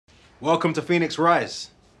Welcome to Phoenix Rise.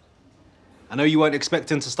 I know you weren't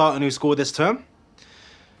expecting to start a new school this term,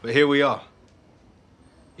 but here we are.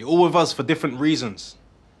 You're all with us for different reasons.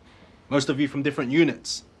 Most of you from different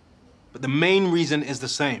units. But the main reason is the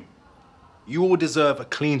same. You all deserve a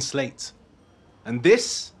clean slate. And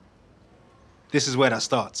this is where that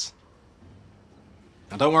starts.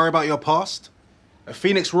 Now don't worry about your past. At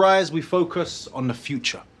Phoenix Rise, we focus on the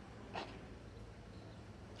future.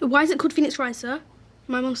 Why is it called Phoenix Rise, sir?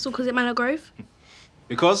 My mum still calls it Manor Grove.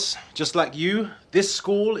 Because, just like you, this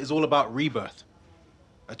school is all about rebirth.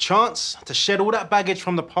 A chance to shed all that baggage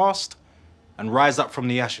from the past and rise up from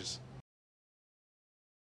the ashes.